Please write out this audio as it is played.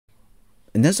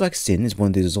Nezarec Sin is one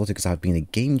of those exotics that have been a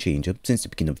game changer since the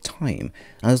beginning of time,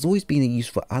 and has always been a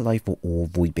useful ally for all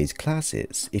void based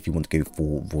classes if you want to go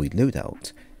for void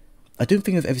loadout. I don't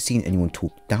think I've ever seen anyone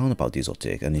talk down about the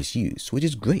exotic and its use, which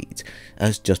is great,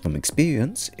 as just from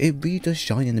experience, it really does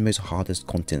shine in the most hardest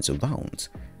contents around.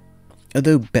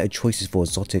 Although better choices for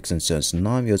exotics in certain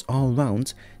scenarios are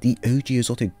around, the OG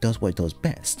exotic does what it does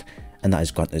best, and that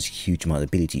is grant us huge amount of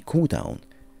ability cooldown.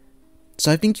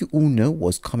 So I think you all know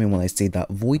what's coming when I say that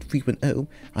Void 3.0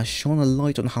 has shone a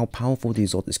light on how powerful the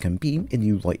exotics can be in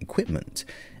the right equipment,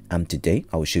 and today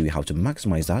I will show you how to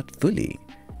maximize that fully.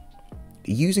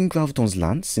 Using Graviton's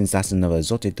Lance, since that's another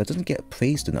exotic that doesn't get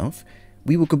praised enough,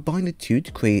 we will combine the two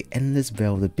to create endless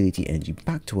veil of ability energy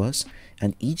back to us,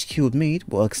 and each kill made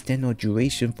will extend our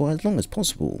duration for as long as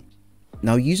possible.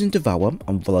 Now using Devour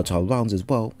and Volatile rounds as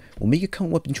well will make your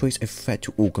current weapon choice a threat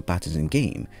to all combatants in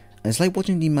game, and it's like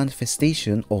watching the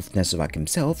manifestation of Nezarec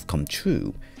himself come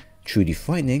true. Truly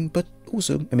frightening, but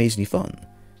also amazingly fun.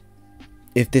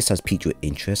 If this has piqued your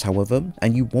interest, however,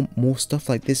 and you want more stuff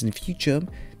like this in the future,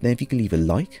 then if you can leave a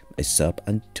like, a sub,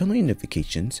 and turn on your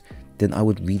notifications, then I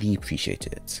would really appreciate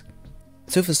it.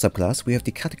 So for subclass, we have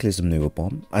the Cataclysm Nova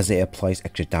Bomb, as it applies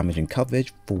extra damage and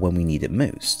coverage for when we need it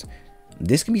most.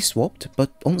 This can be swapped,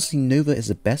 but honestly Nova is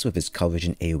the best with its coverage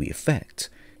and AoE effect.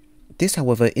 This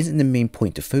however isn't the main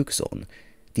point to focus on.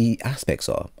 The aspects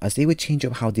are, as they would change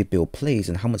up how the build plays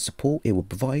and how much support it will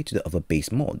provide to the other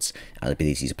base mods and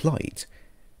abilities applied.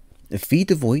 Feed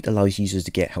the Void allows users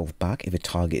to get health back if a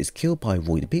target is killed by a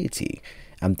Void ability,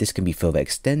 and this can be further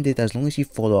extended as long as you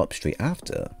follow up straight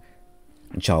after.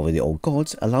 Child of the Old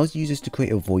Gods allows users to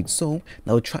create a Void Soul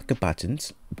that will track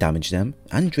combatants, damage them,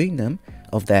 and drain them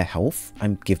of their health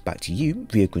and give back to you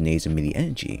via grenades and melee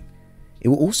energy. It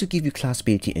will also give you class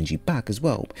ability energy back as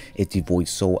well if the Void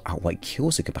Soul outright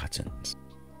kills the combatant.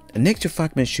 Next to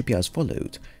Fragments should be as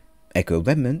followed. Echo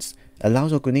Remnants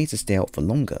allows our grenades to stay out for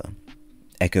longer.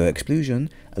 Echo Explosion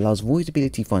allows Void's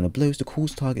ability final blows to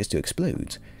cause targets to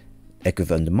explode. Echo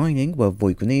of Undermining, where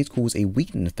Void grenades cause a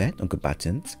weakening effect on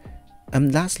combatants.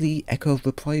 And lastly, Echo of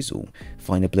Reprisal,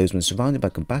 final blows when surrounded by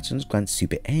combatants grants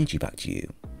super energy back to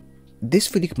you. This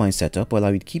fully combined setup will allow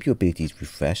you to keep your abilities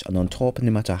refreshed and on top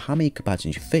no matter how many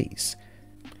combatants you face.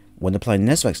 When applying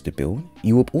Nezarec to the build,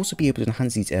 you will also be able to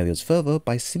enhance these areas further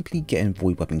by simply getting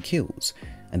Void weapon kills,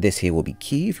 and this here will be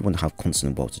key if you want to have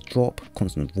constant wealth to drop,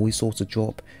 constant Void source to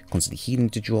drop, constant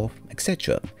healing to drop,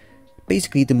 etc.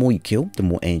 Basically, the more you kill, the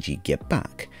more energy you get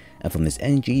back, and from this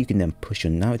energy you can then push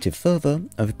your narrative further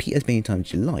and repeat as many times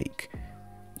as you like.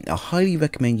 I highly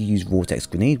recommend you use Vortex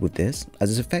Grenade with this,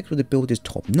 as its effect with the build is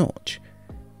top notch.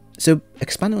 So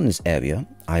expanding on this area,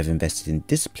 I have invested in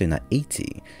Discipline at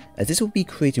 80, as this will be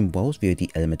creating wells via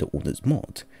the Elemental Orders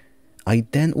mod. I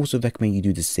then also recommend you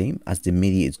do the same, as the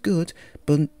melee is good,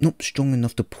 but not strong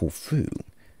enough to pull through.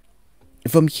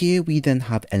 From here we then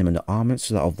have Elemental Armament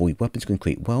so that our Void weapons can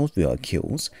create wells via our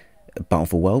kills, a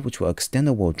Bountiful Well which will extend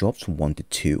our well drops from 1 to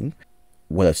 2,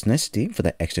 Well of Tenacity for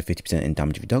that extra 50% in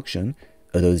damage reduction,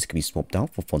 although this can be swapped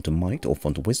out for Frontal Might or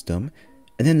Frontal Wisdom,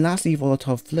 and then lastly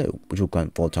Volatile Flow, which will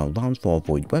grant volatile rounds for our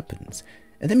Void weapons.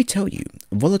 And let me tell you,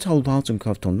 volatile rounds on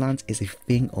Graviton Lance is a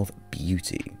thing of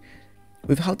beauty.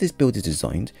 With how this build is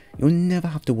designed, you'll never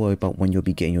have to worry about when you'll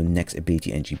be getting your next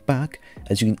ability energy back,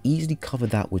 as you can easily cover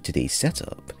that with today's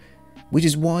setup. Which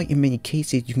is why in many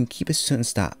cases you can keep a certain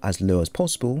stat as low as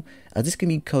possible, as this can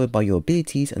be covered by your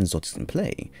abilities and exotics in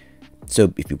play.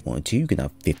 So if you wanted to, you can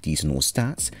have 50s in all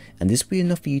stats, and this will be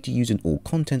enough for you to use in all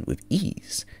content with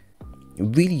ease.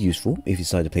 Really useful if you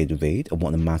decide to play the raid and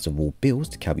want a massive raw builds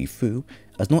to carry you through,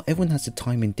 as not everyone has the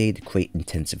time and day to create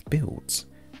intensive builds.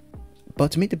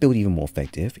 But to make the build even more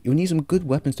effective, you'll need some good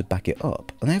weapons to back it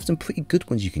up, and I have some pretty good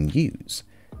ones you can use.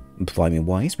 Priming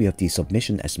wise, we have the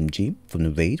Submission SMG from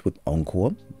the raid with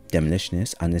Encore,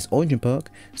 Demolitionist, and this origin perk,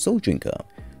 Soul Drinker,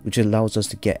 which allows us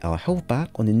to get our health back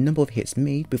on the number of hits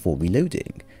made before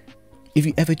reloading. If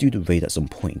you ever do the raid at some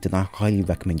point, then I highly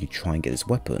recommend you try and get this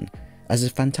weapon, as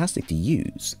it's fantastic to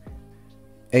use.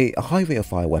 A high rate of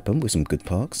fire weapon with some good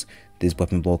perks, this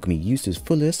weapon roll can be used to its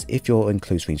fullest if you're in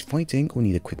close range fighting or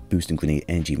need a quick boost in grenade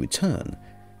energy in return.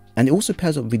 And it also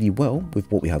pairs up really well with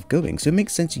what we have going, so it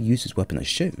makes sense to use this weapon as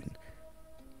shown.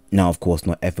 Now of course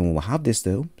not everyone will have this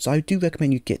though, so I do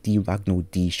recommend you get the Ragnar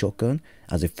D shotgun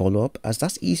as a follow up, as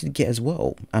that's easy to get as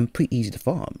well and pretty easy to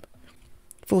farm.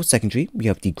 For secondary, we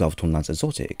have the Graviton Lance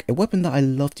Exotic, a weapon that I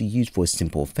love to use for its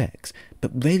simple effects,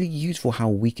 but rarely used for how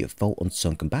weak it felt on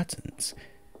some combatants.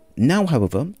 Now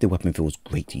however, the weapon feels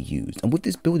great to use, and with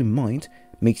this build in mind,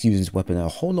 makes using this weapon a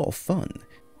whole lot of fun.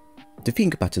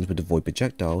 Defeating combatants with the Void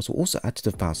projectiles will also add to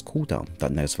the fast cooldown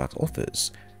that Nezarec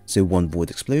offers, so one Void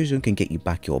Explosion can get you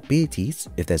back your abilities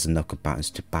if there's enough combatants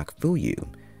to backfill you.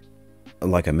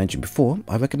 Like I mentioned before,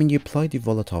 I recommend you apply the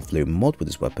Volatile Flow mod with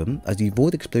this weapon, as the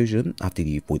Void Explosion after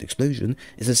the Void Explosion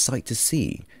is a sight to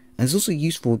see, and is also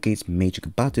useful against major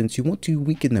combatants who want to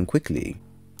weaken them quickly.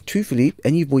 Truthfully,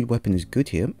 any Void weapon is good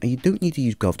here, and you don't need to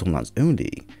use Graviton Lance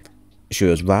only.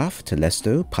 Shura's Wrath,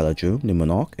 Telesto, Paladro, the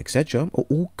Monarch, etc. are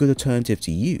all good alternatives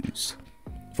to use.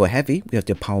 For heavy, we have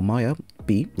the Power Maya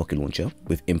B rocket launcher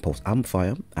with Impulse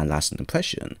Amplifier and Lasting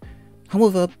Impression.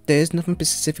 However, there is nothing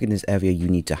specific in this area you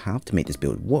need to have to make this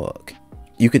build work.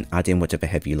 You can add in whatever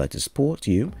heavy you like to support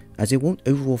you, as it won't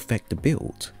overall affect the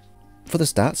build. For the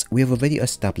stats, we have already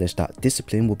established that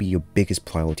Discipline will be your biggest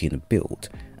priority in the build,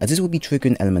 as this will be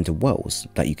triggering elemental wells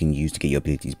that you can use to get your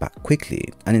abilities back quickly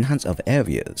and enhance other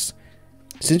areas.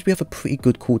 Since we have a pretty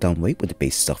good cooldown rate with the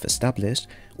base stuff established,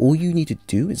 all you need to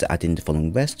do is add in the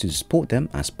following rest to support them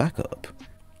as backup.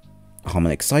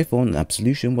 Harmonic Siphon and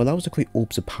Absolution will allow us to create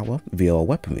orbs of power via our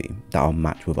weaponry that are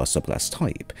matched with our subclass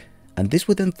type, and this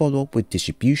will then follow up with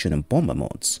Distribution and Bomber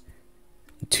mods.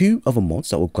 Two other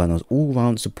mods that will grant us all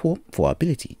round support for our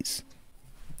abilities.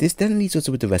 This then leaves us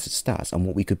with the rest of the stats and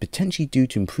what we could potentially do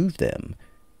to improve them.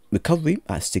 Recovery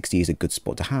at 60 is a good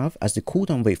spot to have, as the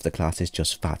cooldown rate for the class is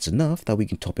just fast enough that we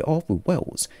can top it off with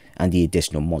wells and the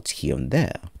additional mods here and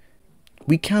there.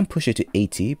 We can push it to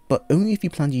 80, but only if you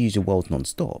plan to use your wells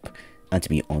non-stop, and to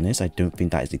be honest, I don't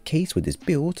think that is the case with this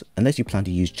build unless you plan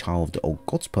to use Child of the Old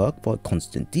Gods perk for a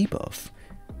constant debuff.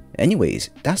 Anyways,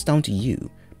 that's down to you,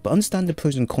 but understand the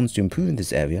pros and cons to improve in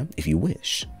this area if you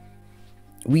wish.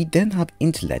 We then have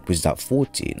Intellect, which is at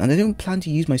 40, and I don't plan to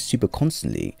use my super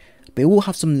constantly, but it will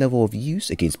have some level of use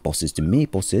against bosses to mini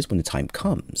bosses when the time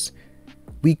comes.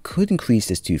 We could increase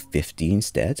this to 50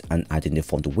 instead and add in the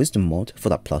Font of Wisdom mod for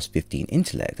that plus 15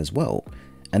 intellect as well,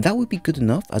 and that would be good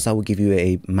enough, as that will give you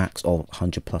a max of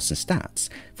 100 plus in stats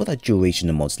for that duration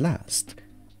the mods last.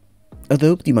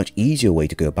 Although the much easier way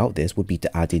to go about this would be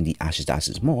to add in the Ashes to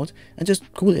Ashes mod and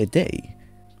just call it a day.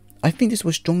 I think this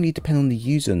will strongly depend on the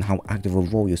user and how active a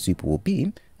role your super will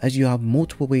be, as you have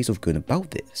multiple ways of going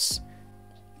about this.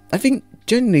 I think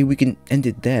generally we can end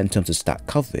it there in terms of stat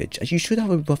coverage, as you should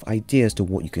have a rough idea as to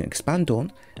what you can expand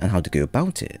on and how to go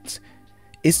about it.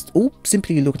 It's all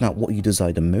simply looking at what you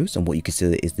desire the most and what you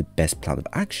consider is the best plan of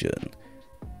action.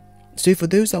 So for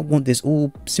those that want this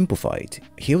all simplified,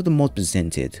 here are the mods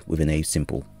presented within a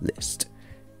simple list.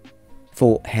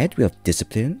 For head, we have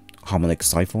Discipline, Harmonic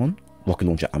Siphon, Rocket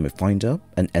Launcher Ammo Finder,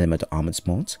 and Elemental Armaments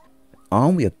mod.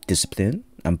 Arm, we have Discipline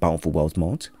and Bountiful Wells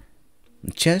mod.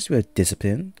 Chest, we have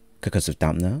Discipline, Concussive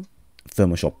Dampener,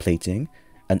 Thermal Shot Plating,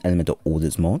 and Elemental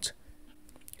Orders mod.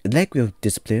 Leg, we have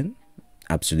Discipline,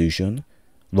 Absolution,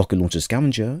 Rocket Launcher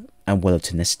Scavenger, and Well of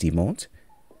Tenacity mod.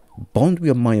 Bond, we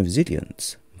have Mine of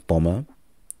Resilience, Bomber,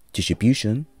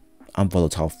 Distribution, and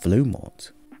Volatile Flow mod.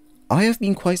 I have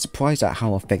been quite surprised at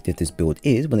how effective this build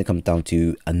is when it comes down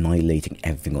to annihilating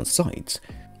everything on sight.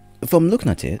 From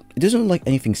looking at it, it doesn't look like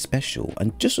anything special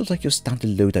and just looks like your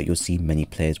standard loadout you'll see many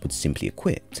players would simply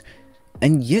equip.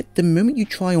 And yet the moment you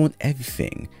try on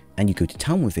everything and you go to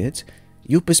town with it,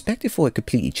 your perspective for it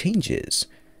completely changes.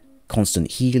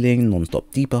 Constant healing,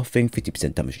 non-stop debuffing,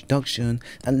 50% damage reduction,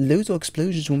 and loads of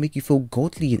explosions will make you feel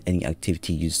godly in any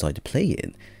activity you decide to play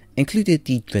in, including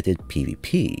the dreaded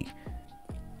PvP.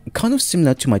 Kind of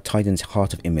similar to my Titan's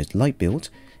Heart of Immerse Light build,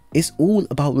 it's all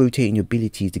about rotating your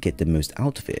abilities to get the most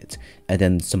out of it, and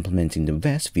then supplementing the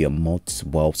rest via mods,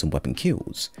 wealths, and weapon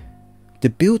kills. The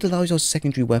build allows your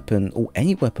secondary weapon, or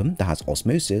any weapon that has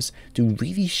osmosis, to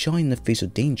really shine in the face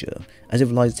of danger, as it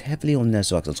relies heavily on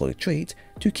Nezarec's exotic trait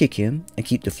to kick in and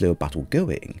keep the flow of battle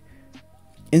going.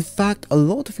 In fact, a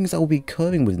lot of the things that will be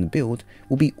occurring within the build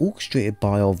will be orchestrated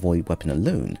by our Void weapon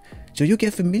alone, so you'll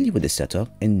get familiar with this setup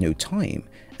in no time,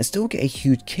 and still get a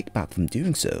huge kickback from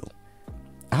doing so.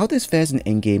 How this fares in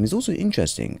endgame is also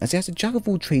interesting, as it has a jack of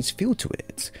all trades feel to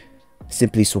it.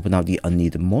 Simply swapping out the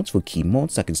unneeded mods for key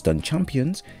mods that can stun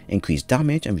champions, increase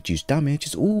damage and reduce damage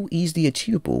is all easily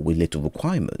achievable with little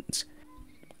requirement.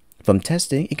 From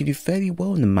testing, it can do fairly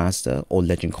well in the master or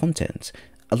legend content,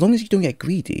 as long as you don't get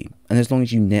greedy, and as long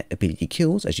as you net ability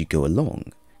kills as you go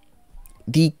along.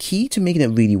 The key to making it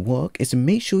really work is to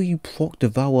make sure you proc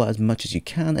Devour as much as you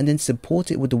can and then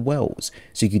support it with the wells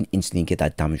so you can instantly get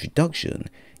that damage reduction,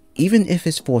 even if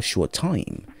it's for a short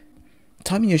time.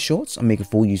 Timing your shots and making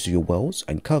full use of your wells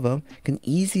and cover can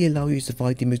easily allow you to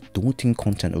survive the most daunting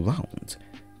content around.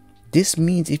 This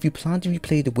means if you plan to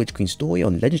replay the Witch Queen story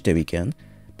on Legendary again,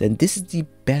 then this is the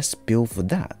best build for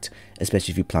that,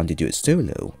 especially if you plan to do it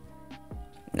solo.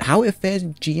 How it fares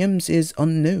in GMs is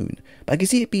unknown, but I can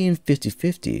see it being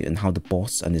 50-50 and how the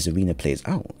boss and this arena plays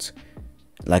out.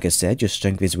 Like I said, your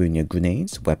strength is within your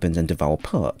grenades, weapons and devour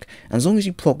perk, and as long as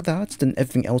you proc that, then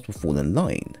everything else will fall in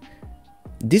line.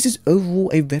 This is overall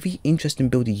a very interesting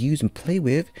build to use and play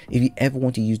with if you ever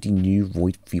want to use the new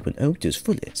Void 3.0 to its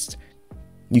fullest.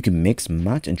 You can mix,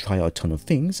 match and try out a ton of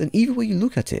things, and either way you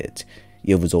look at it,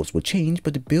 your results will change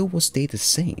but the build will stay the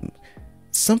same.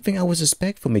 Something I would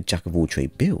suspect from a jack of all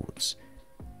trade builds.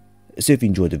 So if you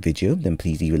enjoyed the video, then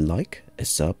please leave a like, a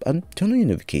sub and turn on your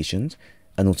notifications,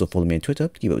 and also follow me on Twitter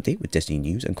to keep up to date with Destiny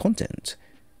news and content.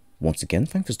 Once again,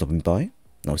 thanks for stopping by, and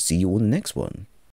I'll see you all in the next one.